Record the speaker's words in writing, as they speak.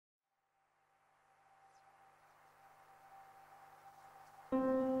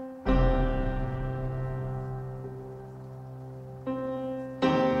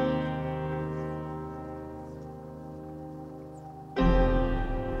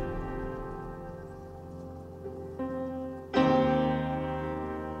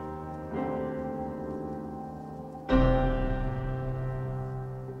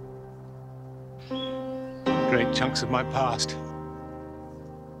Chunks of my past.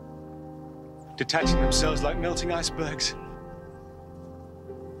 Detaching themselves like melting icebergs.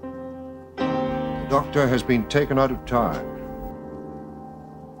 The Doctor has been taken out of time.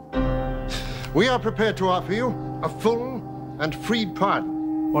 We are prepared to offer you a full and free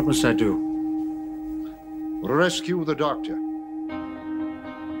pardon. What must I do? Rescue the Doctor.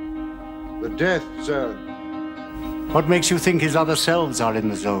 The death zone. What makes you think his other selves are in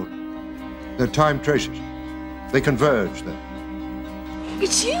the zone? They're time treasures. They converge there.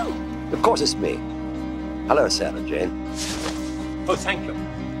 It's you! Of course it's me. Hello, Sarah Jane. Oh, thank you.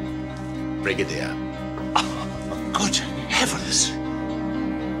 Brigadier. Oh, good heavens!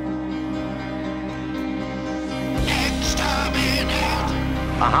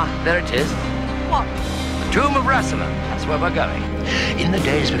 There it is. What? The Tomb of Rassilon. That's where we're going. In the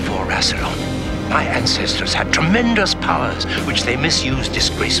days before Rassilon, my ancestors had tremendous powers which they misused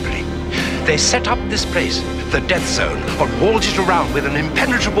disgracefully. They set up this place, the Death Zone, and walled it around with an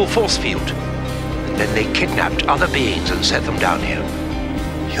impenetrable force field. And then they kidnapped other beings and sent them down here.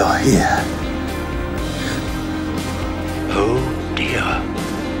 You're here. Oh dear.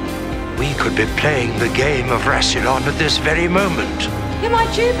 We could be playing the game of Rassilon at this very moment. Who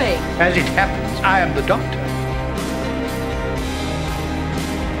might you be? As it happens, I am the Doctor.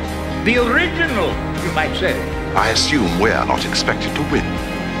 The original, you might say. I assume we're not expected to win.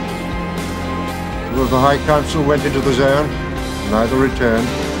 Two of the High Council went into the zone. Neither returned.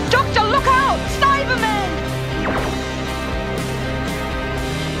 Doctor, look out! Cybermen!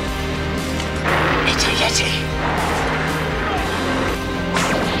 It's a Yeti.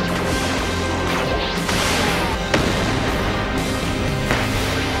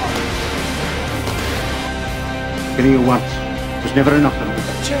 Killing you once was never enough for me.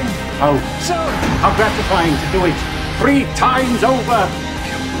 How gratifying to do it 3 times over.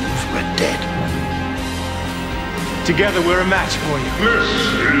 We're dead. Together we're a match for you. This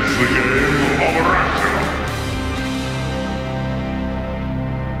is the game of Rassilon.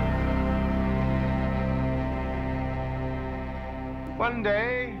 One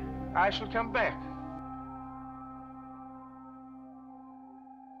day, I shall come back.